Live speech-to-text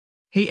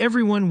Hey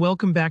everyone,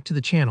 welcome back to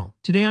the channel.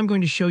 Today I'm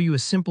going to show you a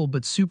simple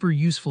but super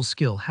useful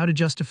skill, how to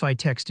justify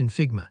text in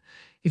Figma.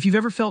 If you've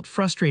ever felt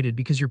frustrated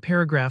because your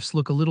paragraphs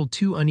look a little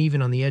too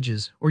uneven on the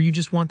edges, or you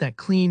just want that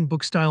clean,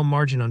 book-style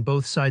margin on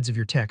both sides of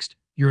your text,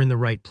 you're in the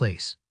right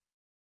place.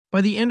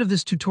 By the end of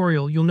this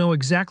tutorial, you'll know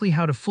exactly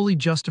how to fully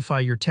justify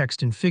your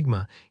text in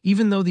Figma,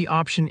 even though the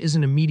option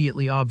isn't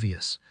immediately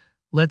obvious.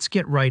 Let's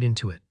get right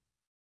into it.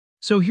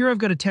 So here I've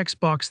got a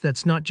text box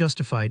that's not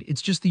justified,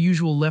 it's just the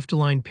usual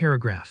left-aligned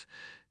paragraph.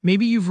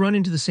 Maybe you've run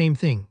into the same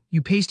thing.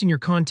 You paste in your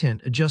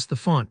content, adjust the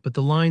font, but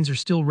the lines are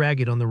still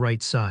ragged on the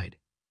right side.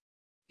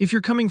 If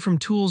you're coming from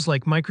tools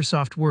like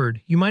Microsoft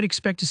Word, you might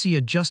expect to see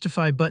a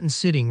Justify button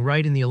sitting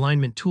right in the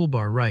alignment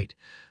toolbar, right?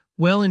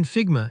 Well, in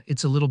Figma,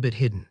 it's a little bit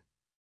hidden.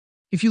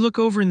 If you look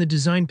over in the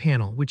Design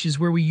panel, which is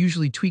where we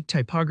usually tweak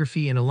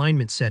typography and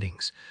alignment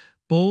settings,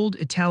 bold,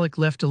 italic,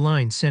 left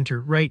align,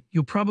 center, right,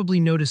 you'll probably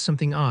notice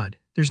something odd.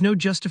 There's no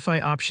Justify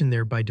option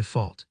there by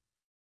default.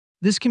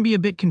 This can be a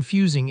bit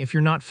confusing if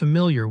you're not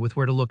familiar with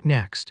where to look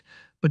next.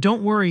 But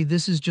don't worry,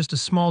 this is just a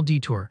small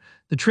detour.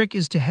 The trick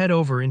is to head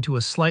over into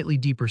a slightly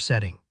deeper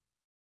setting.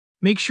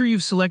 Make sure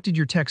you've selected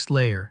your text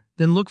layer,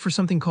 then look for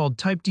something called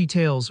Type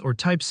Details or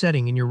Type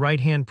Setting in your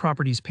right-hand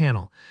Properties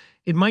panel.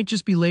 It might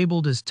just be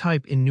labeled as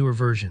Type in newer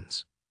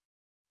versions.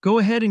 Go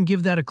ahead and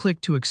give that a click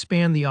to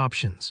expand the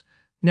options.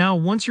 Now,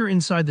 once you're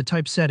inside the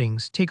type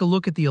settings, take a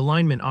look at the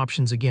alignment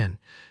options again.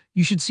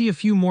 You should see a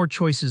few more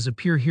choices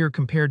appear here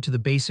compared to the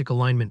basic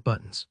alignment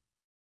buttons.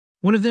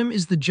 One of them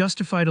is the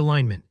justified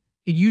alignment.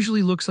 It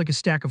usually looks like a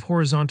stack of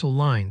horizontal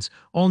lines,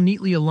 all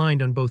neatly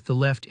aligned on both the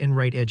left and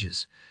right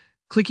edges.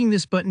 Clicking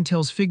this button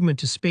tells Figma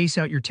to space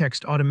out your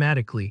text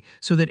automatically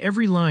so that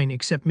every line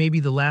except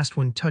maybe the last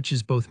one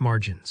touches both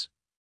margins.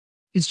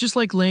 It's just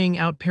like laying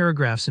out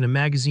paragraphs in a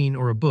magazine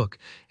or a book,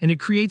 and it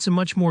creates a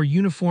much more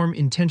uniform,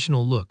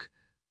 intentional look.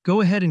 Go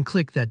ahead and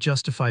click that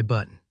Justify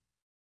button.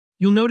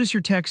 You'll notice your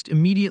text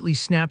immediately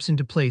snaps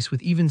into place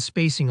with even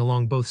spacing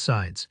along both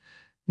sides.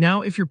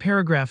 Now, if your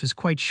paragraph is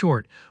quite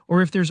short,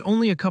 or if there's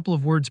only a couple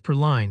of words per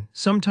line,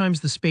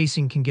 sometimes the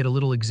spacing can get a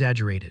little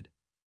exaggerated.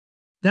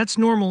 That's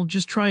normal,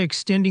 just try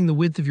extending the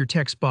width of your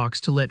text box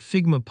to let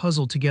Figma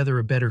puzzle together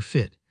a better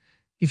fit.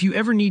 If you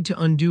ever need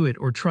to undo it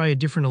or try a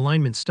different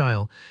alignment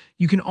style,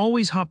 you can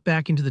always hop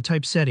back into the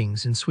type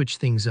settings and switch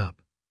things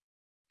up.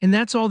 And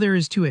that's all there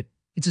is to it.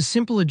 It's a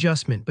simple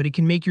adjustment, but it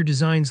can make your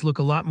designs look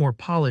a lot more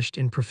polished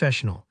and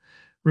professional.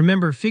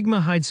 Remember,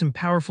 Figma hides some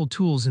powerful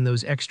tools in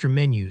those extra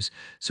menus,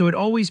 so it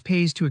always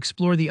pays to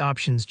explore the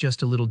options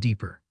just a little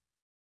deeper.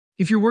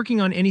 If you're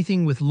working on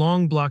anything with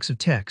long blocks of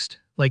text,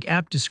 like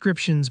app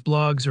descriptions,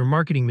 blogs, or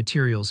marketing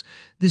materials,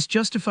 this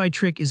Justify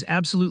trick is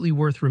absolutely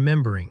worth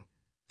remembering.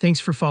 Thanks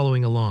for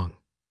following along.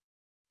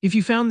 If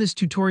you found this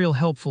tutorial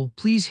helpful,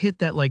 please hit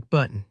that like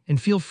button,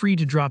 and feel free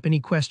to drop any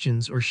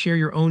questions or share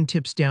your own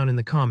tips down in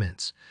the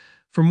comments.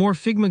 For more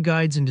Figma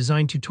guides and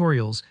design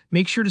tutorials,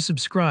 make sure to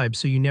subscribe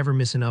so you never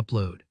miss an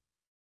upload.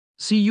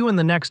 See you in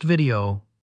the next video.